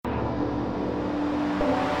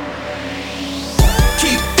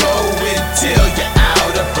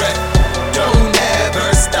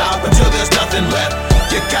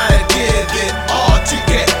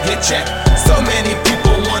check. So many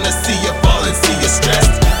people wanna see you fall and see you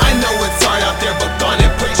stressed. I know it's hard out there, but go on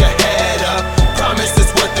and put your head up. Promise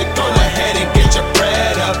it's worth it, go ahead and get your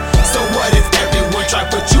bread up. So what if everyone try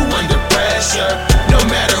put you under pressure? No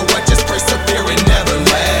matter what, just persevere and never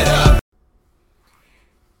let up.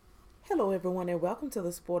 Hello everyone and welcome to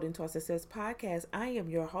the Sporting Towards Success podcast. I am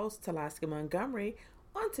your host, Talaska Montgomery.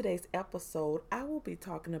 On today's episode, I will be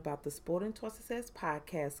talking about the Sporting Towards Success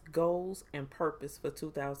podcast goals and purpose for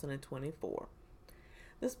 2024.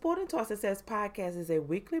 The Sporting Towards Success podcast is a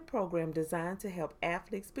weekly program designed to help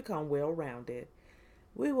athletes become well-rounded.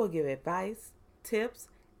 We will give advice, tips,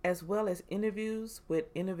 as well as interviews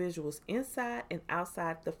with individuals inside and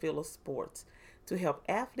outside the field of sports to help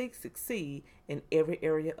athletes succeed in every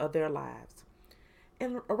area of their lives.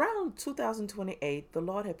 And around 2028, the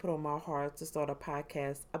Lord had put on my heart to start a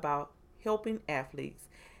podcast about helping athletes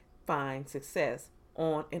find success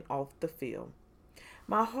on and off the field.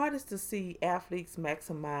 My heart is to see athletes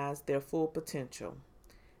maximize their full potential.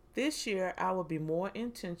 This year, I will be more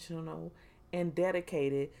intentional and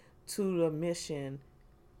dedicated to the mission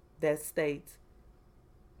that states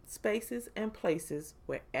spaces and places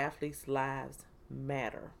where athletes' lives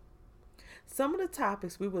matter. Some of the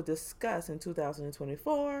topics we will discuss in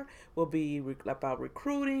 2024 will be about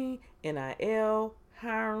recruiting, NIL,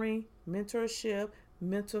 hiring, mentorship,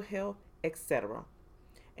 mental health, etc.,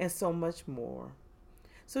 and so much more.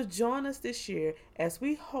 So join us this year as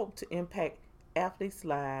we hope to impact athletes'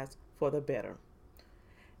 lives for the better.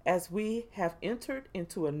 As we have entered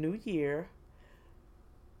into a new year,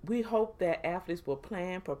 we hope that athletes will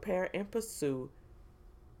plan, prepare, and pursue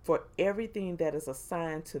for everything that is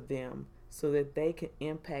assigned to them so that they can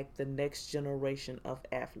impact the next generation of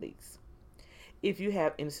athletes. If you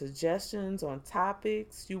have any suggestions on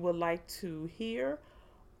topics you would like to hear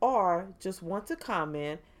or just want to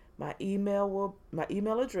comment, my email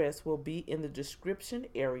address will be in the description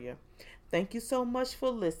area. Thank you so much for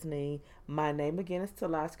listening. My name again is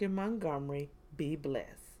Talaska Montgomery. Be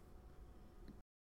blessed.